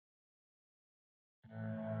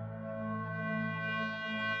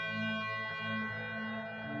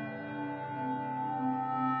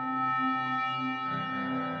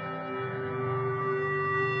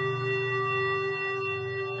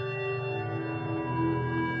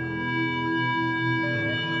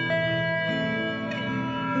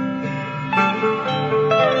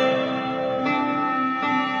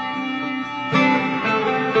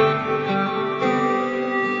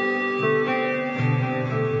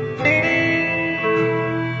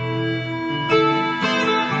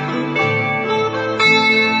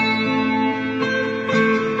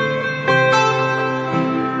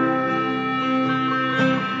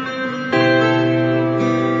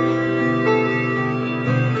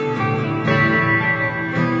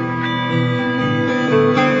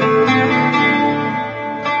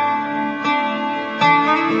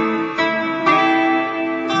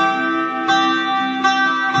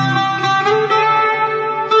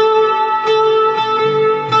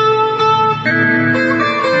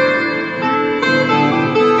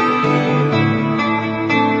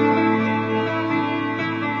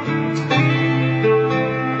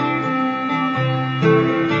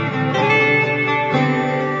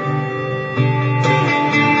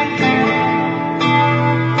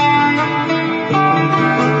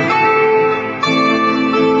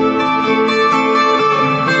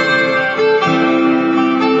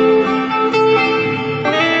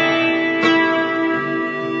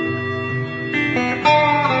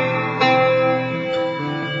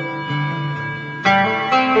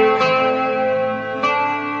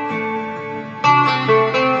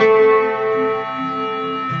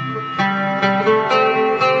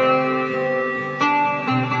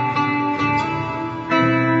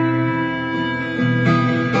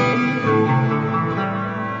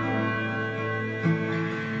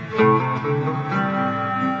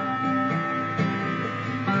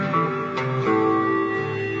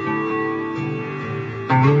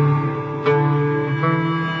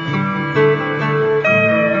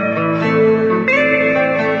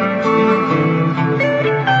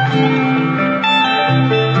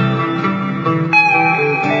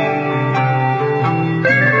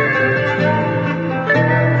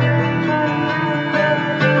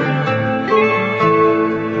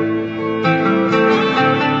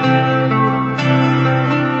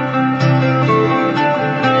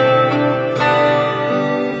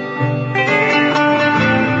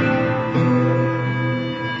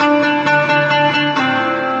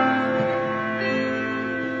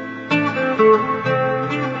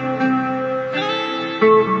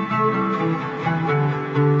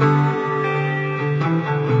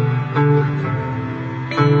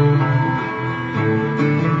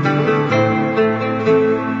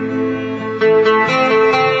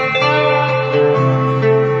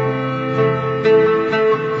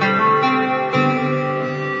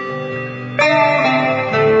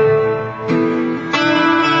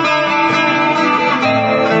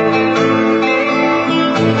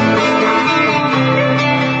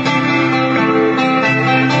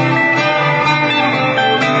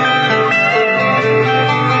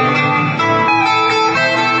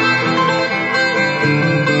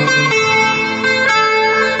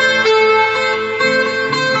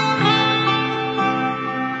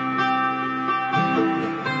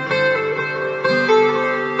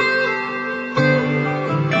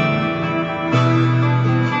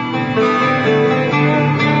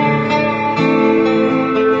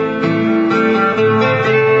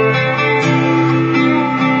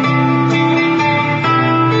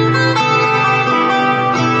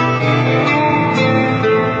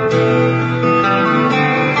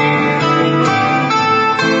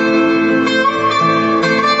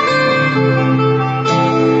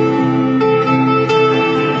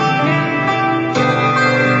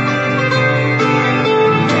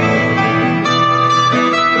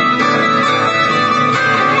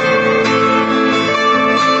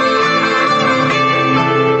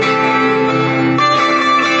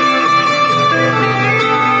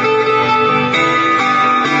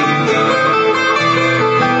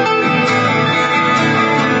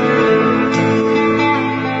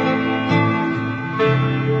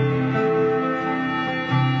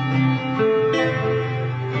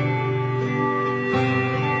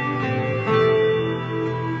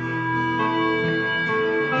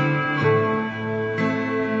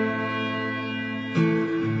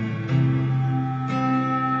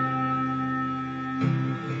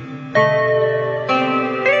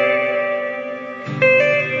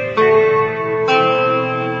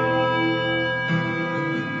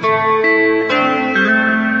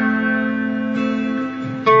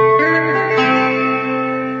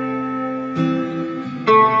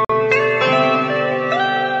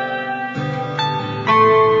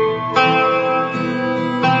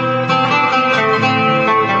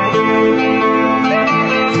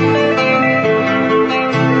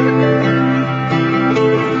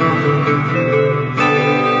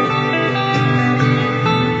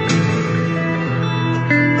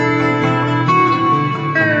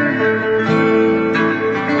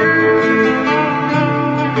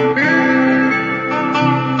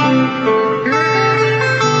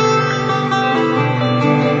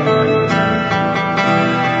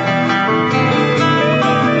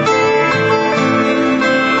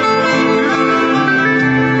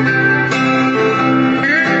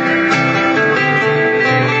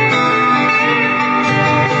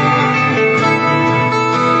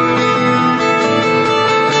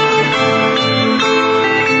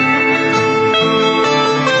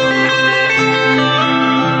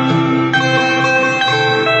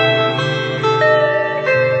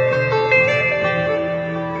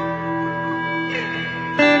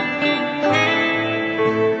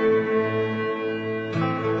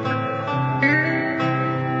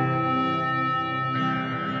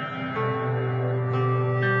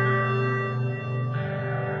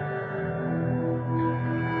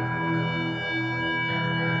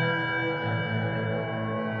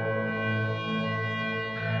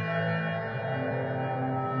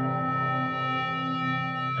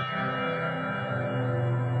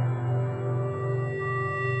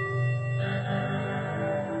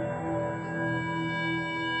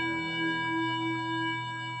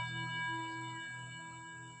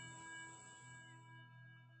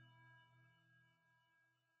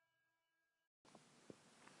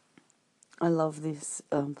I love this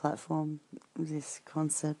platform, this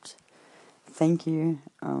concept. Thank you.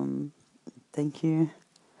 Thank you.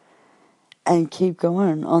 And keep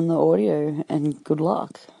going on the audio, and good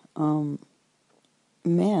luck.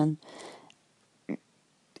 Man,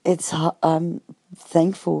 I'm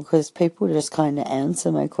thankful because people just kind of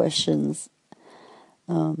answer my questions,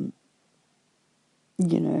 as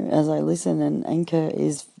I listen, and Anchor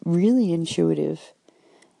is really intuitive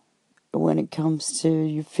when it comes to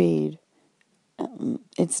your feed.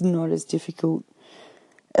 It's not as difficult,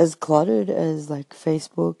 as cluttered as like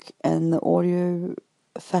Facebook, and the audio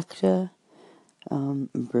factor.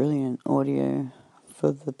 Brilliant audio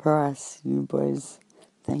for the price, you boys.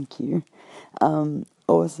 Thank you.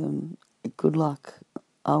 Awesome. Good luck.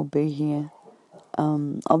 I'll be here.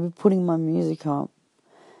 I'll be putting my music up.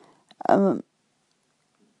 I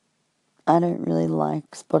don't really like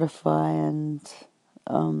Spotify and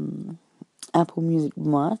Apple Music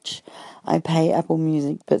much. I pay Apple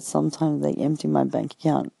Music, but sometimes they empty my bank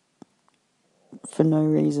account for no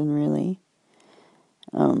reason, really.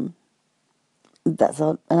 That's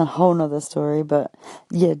a whole nother story, but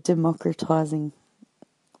yeah, democratizing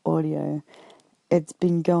audio. It's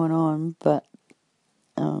been going on, but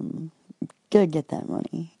go get that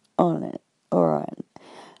money on it. Alright.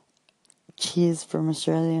 Cheers from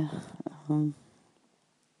Australia.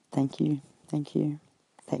 Thank you.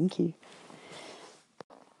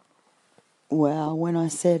 Wow, when I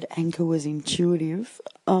said Anchor was intuitive,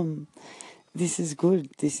 this is good.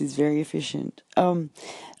 This is very efficient.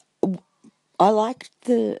 I liked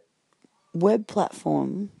the web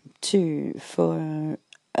platform too for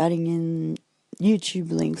adding in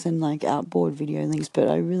YouTube links and like outboard video links, but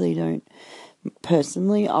I really don't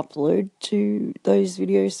personally upload to those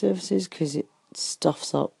video services because it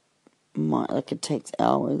stuffs up it takes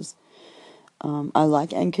hours. I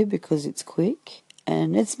like Anchor because it's quick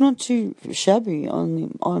and it's not too shabby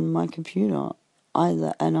on my computer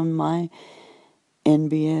either, and on my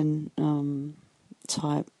NBN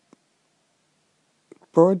type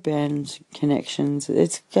broadband connections,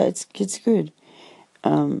 it's good.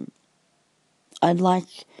 I'd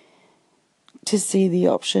like to see the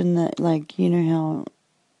option that, like, you know how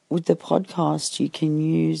with the podcast you can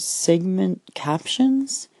use segment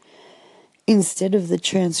captions instead of the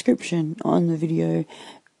transcription on the video.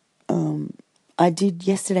 I did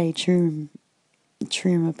yesterday trim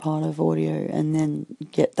a part of audio and then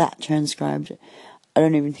get that transcribed. I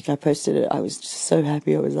don't even think I posted it. I was just so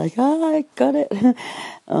happy. I was like, I got it.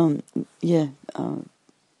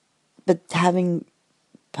 But having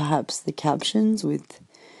perhaps the captions with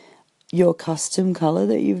your custom colour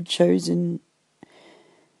that you've chosen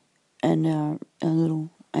and our little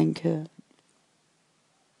Anchor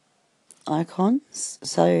icons.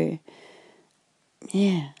 So,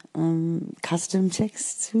 yeah, custom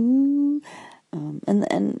text. And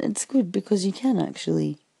it's good because you can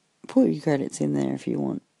actually put your credits in there if you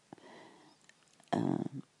want,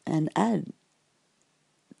 and add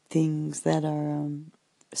things that are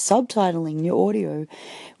subtitling your audio,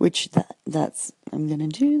 which that's I'm gonna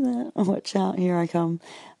do that. Watch out, here I come.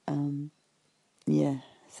 Yeah,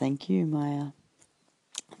 thank you, Maya.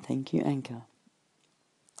 Thank you, Anchor.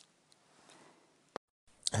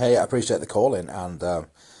 Hey, I appreciate the call in, and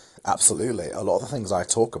absolutely, a lot of the things I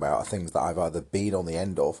talk about are things that I've either been on the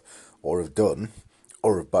end of, or have done,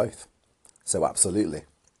 or of both. So absolutely,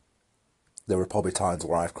 there are probably times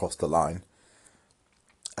where I've crossed the line,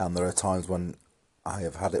 and there are times when I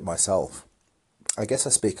have had it myself. I guess I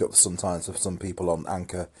speak up sometimes with some people on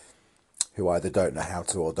Anchor who either don't know how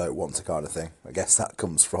to or don't want to, kind of thing. I guess that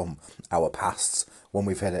comes from our pasts. When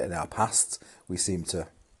we've had it in our pasts, we seem to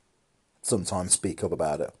sometimes speak up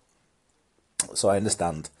about it. So I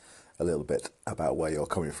understand a little bit about where you're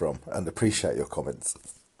coming from and appreciate your comments.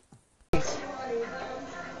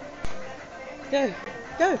 Go.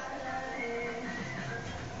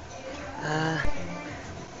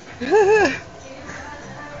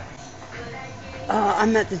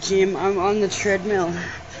 I'm at the gym. I'm on the treadmill.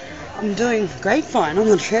 I'm doing grapevine on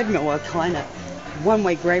the treadmill. Well, kind of. 1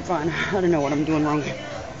 week grapevine. I don't know what I'm doing wrong.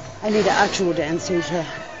 I need an actual dance teacher.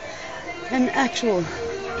 An actual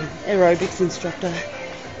aerobics instructor.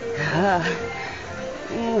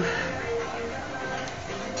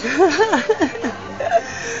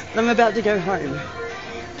 I'm about to go home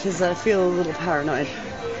because I feel a little paranoid.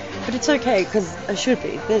 But it's okay because I should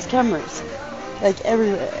be. There's cameras. Like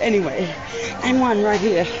everywhere. Anyway. And one right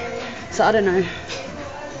here. So I don't know.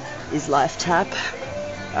 Is life tap?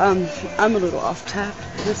 I'm a little off tap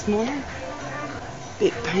this morning.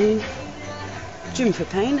 Bit pain. Gym for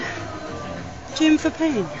pain.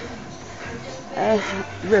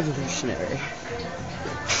 Revolutionary.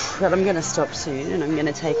 but I'm going to stop soon and I'm going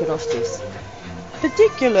to take it off this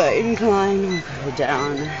particular incline. I'll go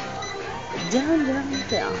down, down, down,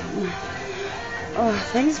 down. Oh,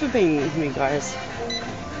 thanks for being with me, guys.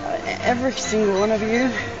 Every single one of you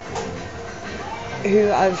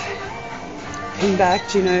who I've been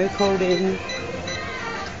back, you know, called in.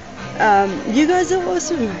 You guys are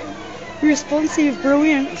awesome. Responsive,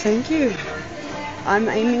 brilliant. Thank you. I'm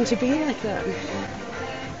aiming to be like that.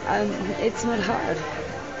 It's not hard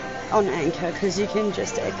on Anchor because you can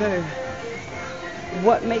just echo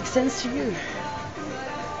what makes sense to you,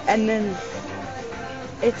 and then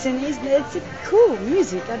it's a cool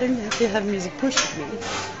music. I don't have to have music pushed at me.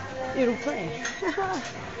 It'll play. I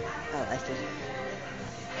like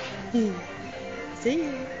it. See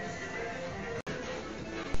you.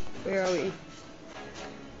 Where are we?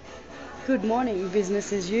 Good morning,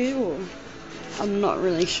 business as usual. I'm not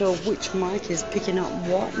really sure which mic is picking up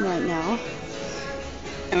what right now.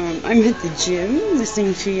 I'm at the gym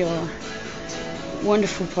listening to your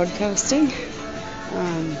wonderful podcasting,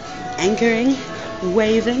 anchoring,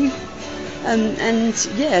 waving, and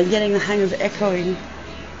yeah, getting the hang of echoing,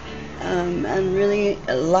 and really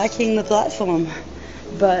liking the platform.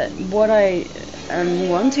 But what I am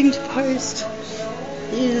wanting to post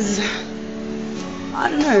is, I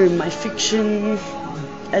don't know, my fiction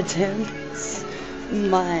attempts,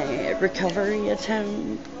 my recovery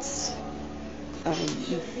attempts,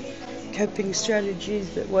 coping strategies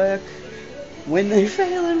that work, when they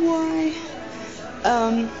fail and why.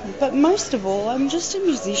 But most of all, I'm just a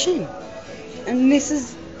musician, and this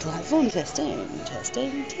is platform testing.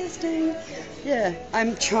 Yeah,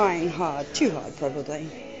 I'm trying hard, too hard probably.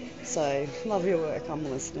 So, love your work, I'm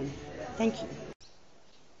listening. Thank you.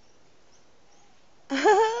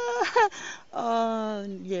 Oh,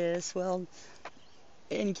 yes, well,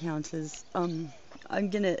 encounters. I'm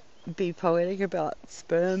gonna be poetic about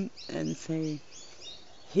sperm and say,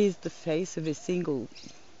 here's the face of a single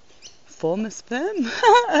former sperm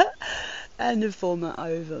and a former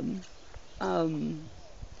ovum.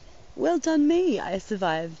 Well done me, I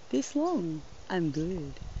survived this long. I'm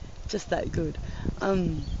good. Just that good.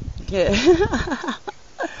 Yeah.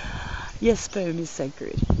 Yes, sperm is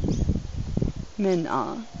sacred. Men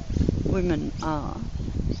are. Women are.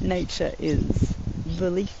 Nature is.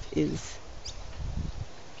 Belief is.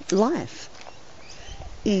 Life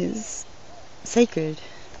is sacred.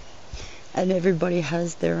 And everybody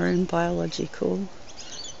has their own biological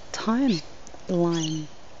timeline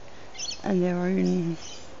and their own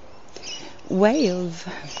way of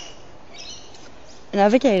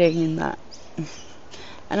navigating in that.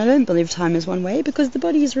 And I don't believe time is one way because the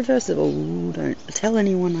body is reversible. Don't tell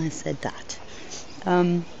anyone I said that.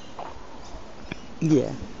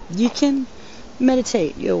 Yeah, you can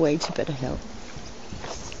meditate your way to better health,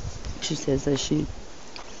 she says as she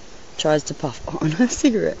tries to puff on her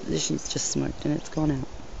cigarette that she's just smoked and it's gone out.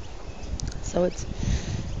 So it's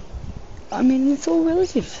all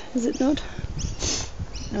relative, is it not?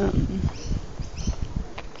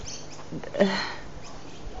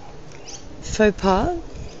 Faux pas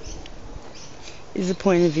is a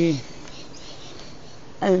point of view,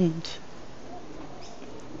 and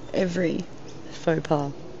every faux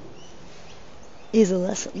pas is a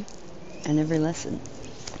lesson, and every lesson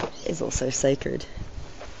is also sacred.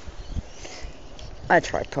 I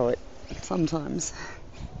try poet sometimes.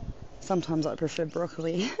 Sometimes I prefer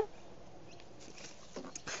broccoli.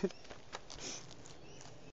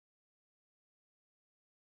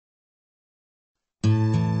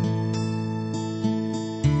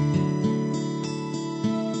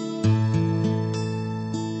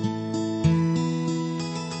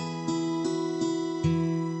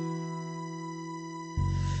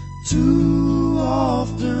 Too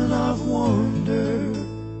often I've wondered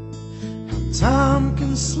how time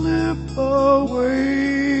can slip away.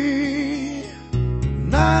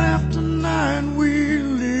 Night after night we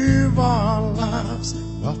live our lives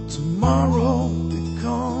while tomorrow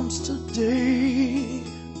becomes today.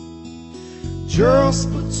 Just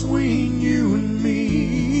between you and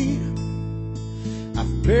me,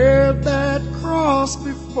 I've bared that cross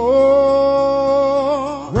before.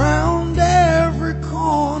 Round every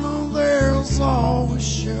corner there's always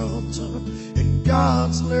shelter, and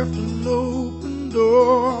God's left an open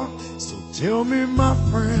door. So tell me, my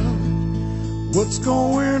friend, what's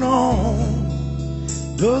going on?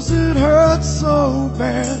 Does it hurt so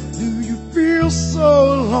bad? Do you feel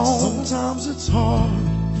so alone? Sometimes it's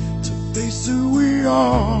hard to face who we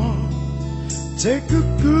are. Take a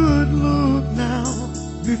good look now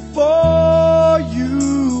before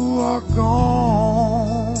you are gone.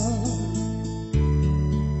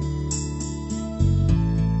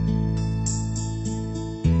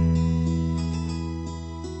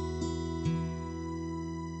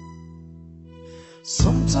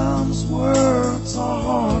 Sometimes words are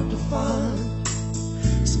hard to find,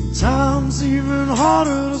 sometimes even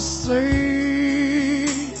harder to say.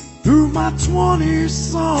 Through my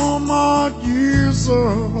 20-some odd years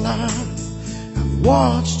of life, I've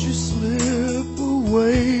watched you slip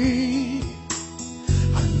away.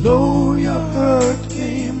 I know your hurt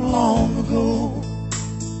came long ago,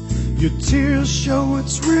 your tears show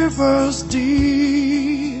its rivers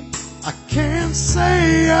deep. I can't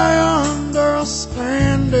say I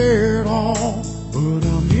understand it all, but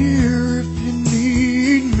I'm here if you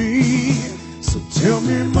need me. So tell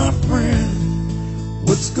me, my friend,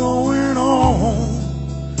 what's going on?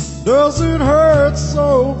 Does it hurt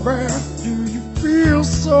so bad? Do you feel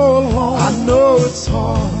so alone? I know it's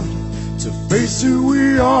hard to face who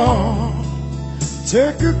we are.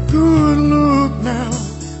 Take a good look now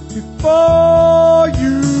before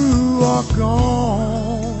you are gone.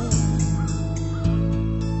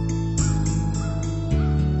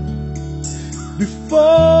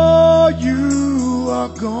 Before you are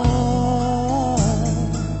gone.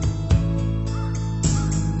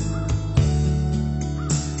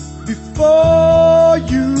 Before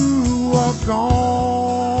you are gone.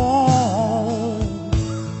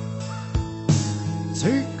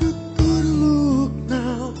 Take a good look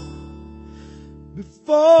now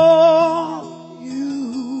before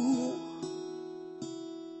you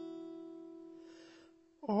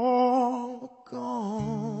are gone.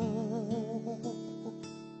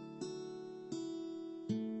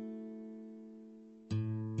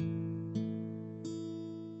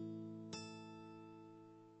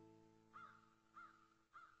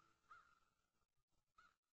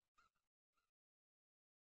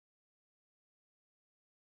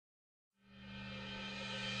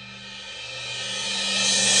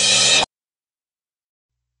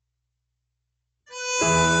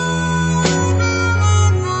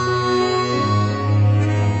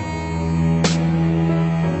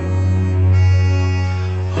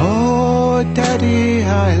 Daddy,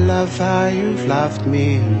 I love how you've loved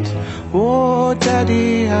me, and oh,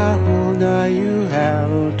 Daddy, how old are you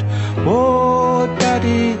held? Oh,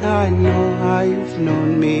 Daddy, I know how you've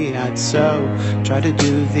known me. I'd so try to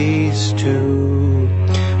do these two.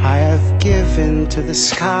 I have given to the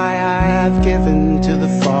sky, I have given to the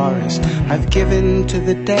forest, I've given to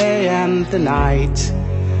the day and the night.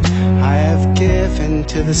 I have given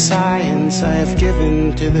to the science, I have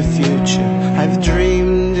given to the future, I've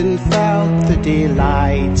dreamed and felt the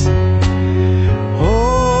delight.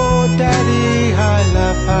 Oh, Daddy, I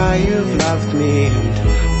love how you've loved me, and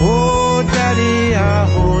oh, Daddy, how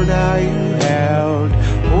old are you held?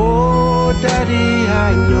 Oh, Daddy,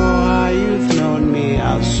 I know how you've known me.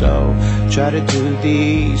 I'll so try to do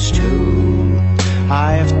these two.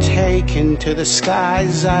 I have taken to the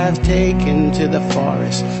skies, I have taken to the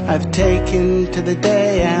forest, I've taken to the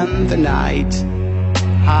day and the night.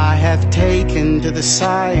 I have taken to the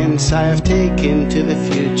science, I have taken to the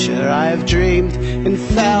future, I have dreamed and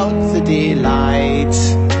felt the delight.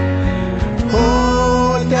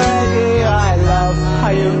 Oh, Daddy, I love how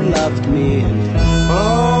you loved me, and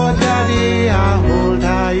oh, Daddy, how old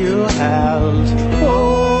are you held?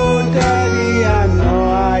 Oh, Daddy, I know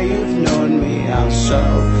how you've known me. I'll so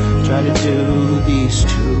try to do these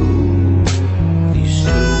two, these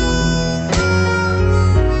two.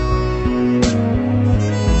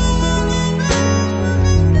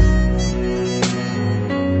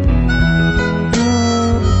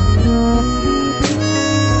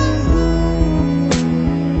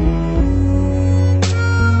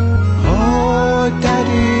 Oh,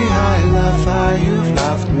 Daddy, I love how you've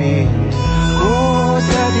loved me. Oh,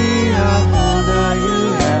 Daddy, how old are you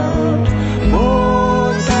held?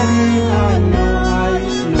 Oh, Daddy, I know how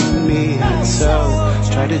you've known me, and so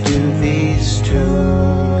try to do these two.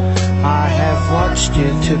 I have watched you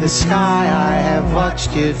to the sky, I have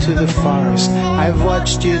watched you to the forest, I've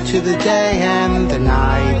watched you to the day and the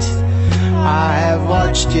night. I have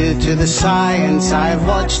watched you to the science, I have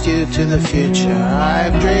watched you to the future, I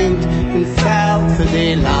have dreamed and felt the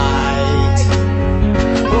delight.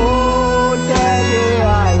 Oh, Daddy,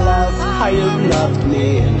 I love how you loved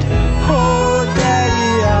me, and oh,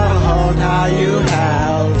 Daddy, I hold how you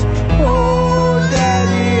held. Oh,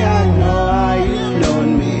 Daddy, I know how you've known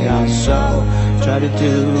me. I'll so try to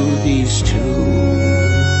do these two,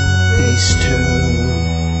 these two.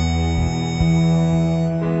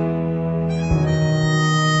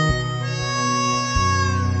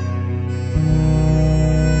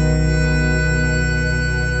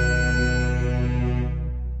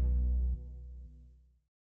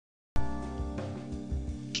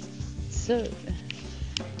 So,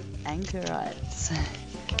 anchorites,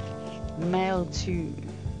 mail 2.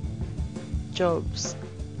 jobs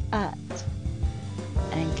at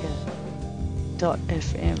anchor.fm,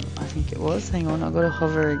 I think it was. Hang on, I've got to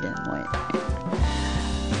hover again. Wait.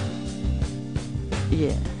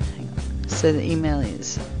 Yeah, hang on. So the email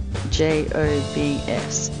is jobs@anchor,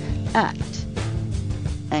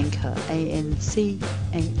 anchor.fm.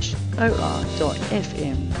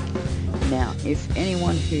 Now, if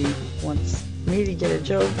anyone who wants me to get a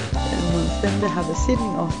job and wants them to have a Sydney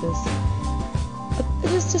office,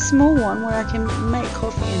 just a small one where I can make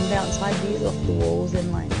coffee and bounce ideas off the walls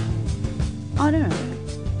and, like, I don't know,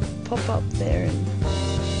 pop up there and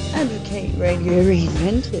advocate Radio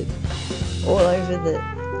Reinvented all over the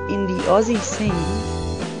indie Aussie scene,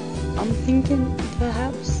 I'm thinking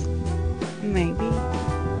perhaps, maybe,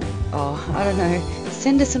 I don't know,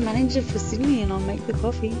 send us a manager for Sydney and I'll make the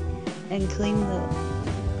coffee and clean the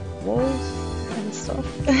walls and stuff.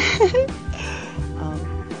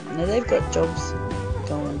 Now they've got jobs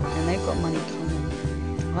going and they've got money coming.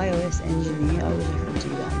 iOS engineer, I wish I could do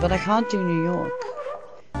that, but I can't do New York.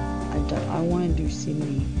 I want to do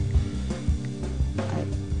Sydney. I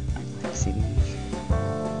like Sydney.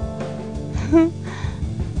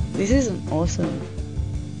 This is an awesome.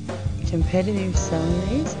 Competitive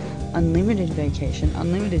salaries, unlimited vacation,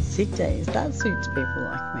 unlimited sick days. That suits people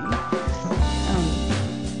like me.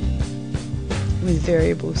 With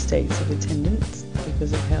variable states of attendance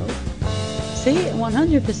because of health. See,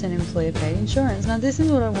 100% employer paid insurance. Now this is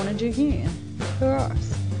what I want to do here for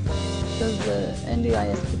us. Because the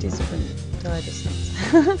NDIS participant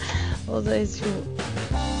dietitians, all those who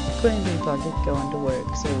couldn't be bothered go into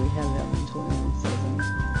work, so we have our mental illnesses and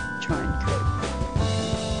try and cope.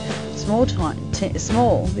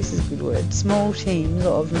 Small, this is a good word, small teams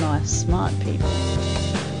of nice, smart people.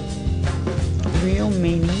 Real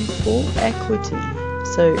meaningful equity.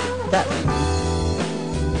 So that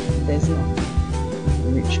means there's not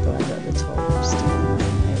rich guys at the top stealing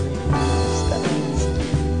everything else. That means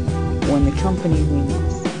when the company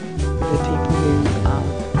wins, the people who are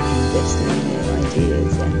investing in their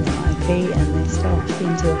ideas and their IP and their stuff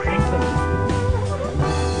into a company,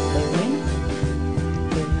 they win.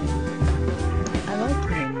 I like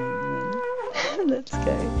win. Let's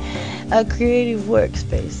go. A creative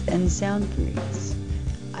workspace and sound booths.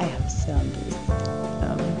 I have a sound booth.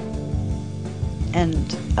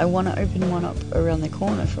 And I want to open one up around the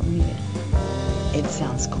corner from here. It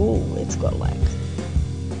sounds cool. It's got like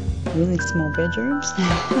really small bedrooms.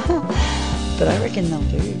 But I reckon they'll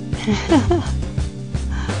do.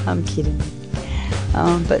 I'm kidding.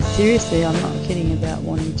 But seriously, I'm not kidding about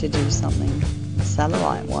wanting to do something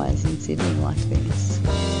satellite-wise in Sydney like this.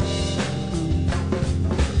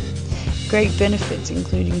 Great benefits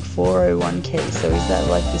including 401k, so is that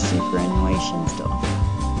like the superannuation stuff?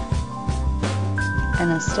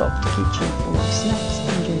 And a stocked kitchen full of snacks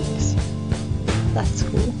and drinks. That's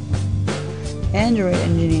cool. Android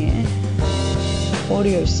engineer,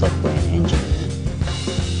 audio software engineer,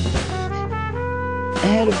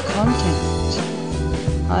 head of content,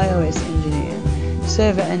 iOS engineer,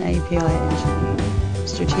 server and API engineer,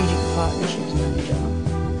 strategic partnerships manager.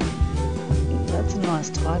 That's a nice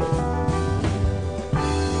title.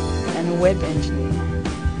 And a web engineer.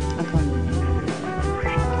 I can't do anything,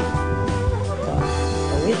 but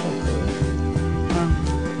I wish I could.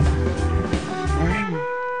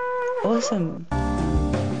 Awesome.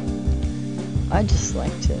 I just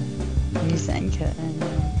like to use Anchor,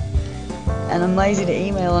 and I'm lazy to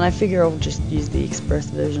email, and I figure I'll just use the express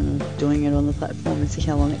version of doing it on the platform and see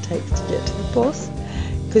how long it takes to get to the boss.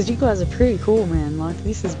 Because you guys are pretty cool, man. Like,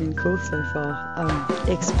 this has been cool so far.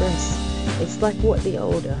 Express. It's like what the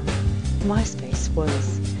older MySpace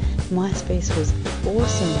was. MySpace was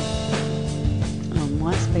awesome.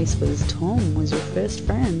 MySpace was Tom, was your first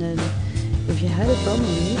friend, and if you had a problem,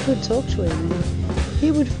 you could talk to him and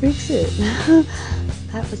he would fix it.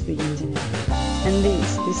 That was the internet. And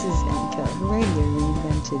this is Anchor, Radio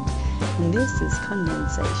Reinvented, and this is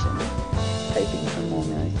Condensation. Hoping for more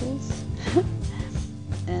miracles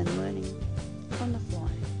and learning on the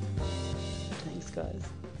fly. Thanks, guys.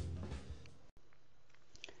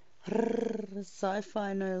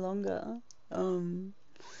 Sci-fi no longer.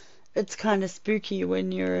 It's kind of spooky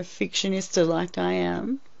when you're a fictionista like I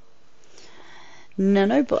am.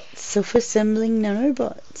 Nanobots, self-assembling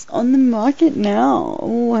nanobots on the market now.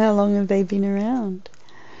 Oh, how long have they been around?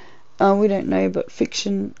 We don't know, but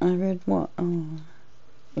fiction, I read what?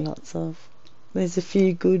 Lots of. There's a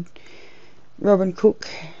few good. Robin Cook.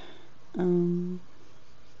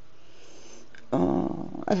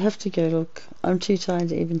 I'd have to go look. I'm too tired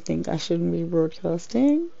to even think. I shouldn't be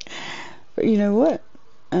broadcasting. But you know what?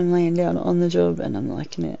 I'm laying down on the job and I'm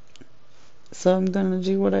liking it. So I'm gonna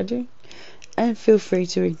do what I do. and feel free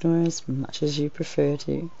to ignore as much as you prefer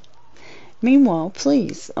to. Meanwhile,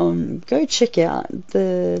 please go check out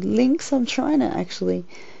the links. I'm trying to actually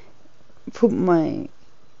put my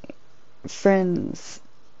friends'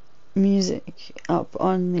 music up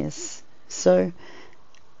on this, so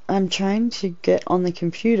I'm trying to get on the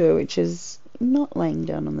computer, which is not laying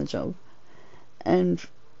down on the job, and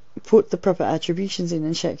put the proper attributions in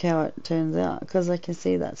and check how it turns out, because I can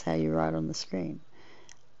see that's how you write on the screen.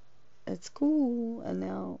 It's cool, and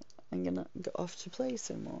now I'm gonna go off to play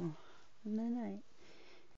some more. Night.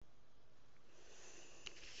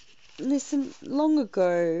 Listen, long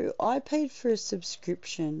ago I paid for a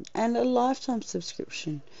subscription, and a lifetime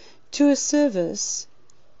subscription, to a service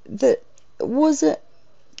that was an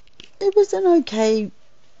okay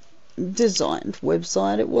designed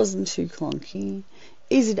website. It wasn't too clunky,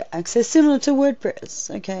 easy to access, similar to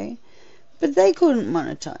WordPress, okay? But they couldn't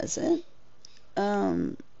monetize it.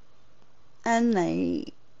 And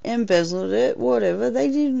they embezzled it, whatever. They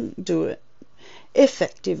didn't do it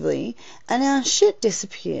effectively, and our shit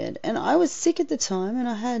disappeared. And I was sick at the time, and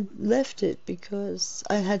I had left it because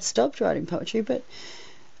I had stopped writing poetry, but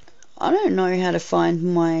I don't know how to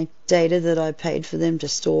find my data that I paid for them to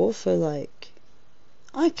store for, like,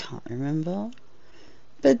 I can't remember.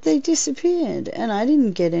 But they disappeared, and I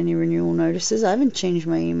didn't get any renewal notices. I haven't changed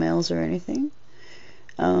my emails or anything.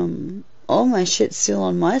 All my shit's still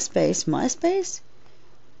on MySpace. MySpace?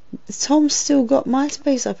 Tom's still got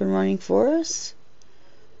MySpace up and running for us.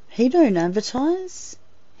 He don't advertise.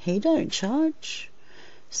 He don't charge.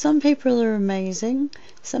 Some people are amazing.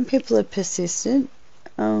 Some people are persistent.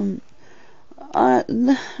 The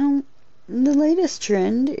latest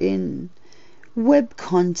trend in web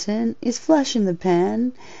content is flash in the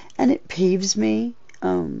pan, and it peeves me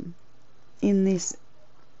in this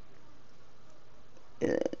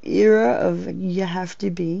era of you have to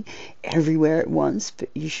be everywhere at once, but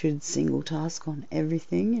you should single task on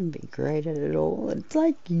everything and be great at it all. It's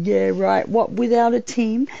like, yeah, right, what, without a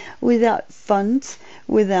team, without funds,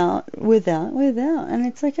 without, and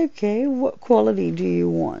it's like, okay, what quality do you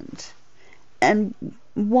want? And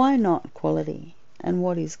why not quality? And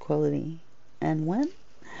what is quality? And when?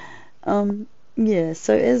 Yeah,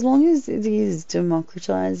 so as long as it is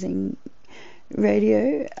democratizing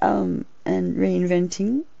radio, and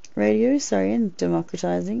reinventing radio, and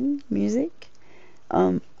democratizing music,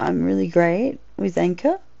 I'm really great with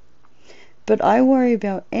Anchor. But I worry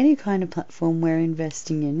about any kind of platform we're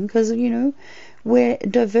investing in, because, we're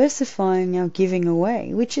diversifying our giving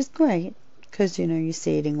away, which is great, because, you're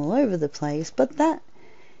seeding all over the place, but that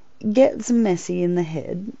gets messy in the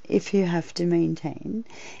head if you have to maintain.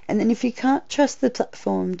 And then if you can't trust the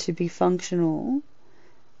platform to be functional,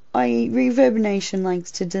 i.e. Reverb Nation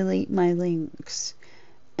likes to delete my links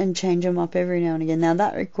and change them up every now and again. Now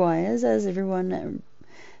that requires, as everyone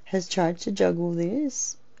has tried to juggle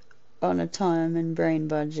this on a time and brain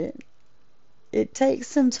budget, it takes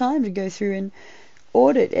some time to go through and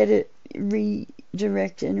audit, edit,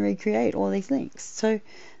 redirect and recreate all these links. So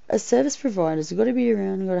a service provider's got to be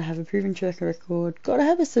around, got to have a proven track record, got to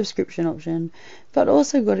have a subscription option, but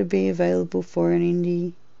also got to be available for an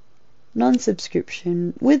indie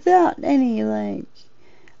non-subscription without any,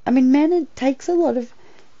 it takes a lot of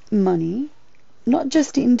money, not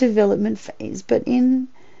just in development phase, but in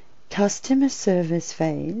customer service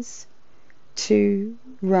phase, to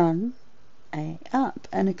run a app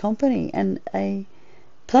and a company and a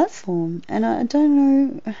platform. And I don't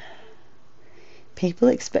know, people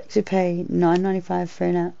expect to pay $9.95 for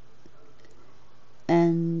an app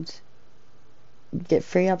and get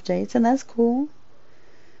free updates, and that's cool.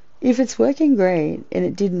 If it's working great and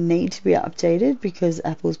it didn't need to be updated because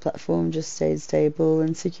Apple's platform just stayed stable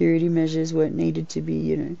and security measures weren't needed to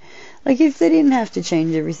be, if they didn't have to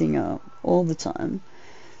change everything up all the time,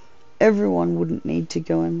 everyone wouldn't need to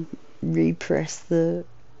go and repress the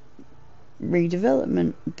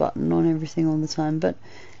redevelopment button on everything all the time. But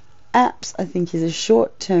apps, I think, is a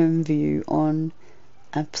short-term view on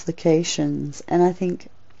applications, and I think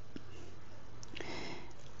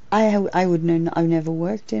I would know. I've never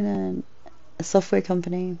worked in a software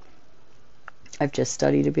company. I've just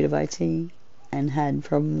studied a bit of IT and had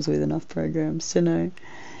problems with enough programs to know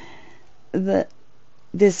that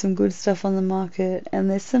there's some good stuff on the market and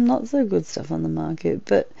there's some not so good stuff on the market.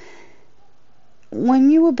 But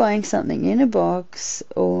when you were buying something in a box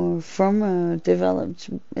or from a developed,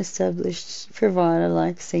 established provider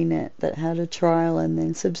like CNET that had a trial and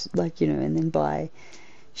then and then buy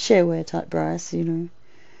shareware type price,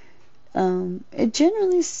 it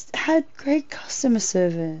generally had great customer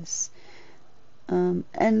service.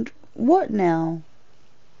 And what now?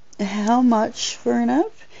 How much for an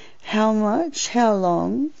app? How much? How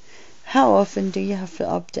long? How often do you have to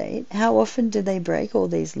update? How often do they break all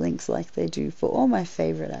these links like they do for all my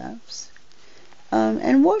favorite apps?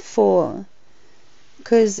 And what for?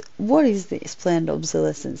 Because what is this planned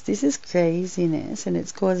obsolescence? This is craziness, and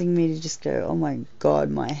it's causing me to just go, oh my god,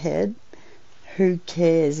 my head. Who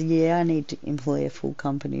cares? Yeah, I need to employ a full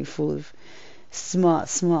company full of smarter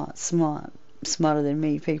than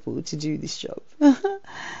me people to do this job.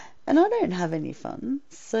 And I don't have any fun.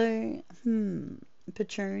 So,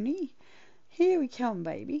 Patroni, here we come,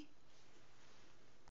 baby.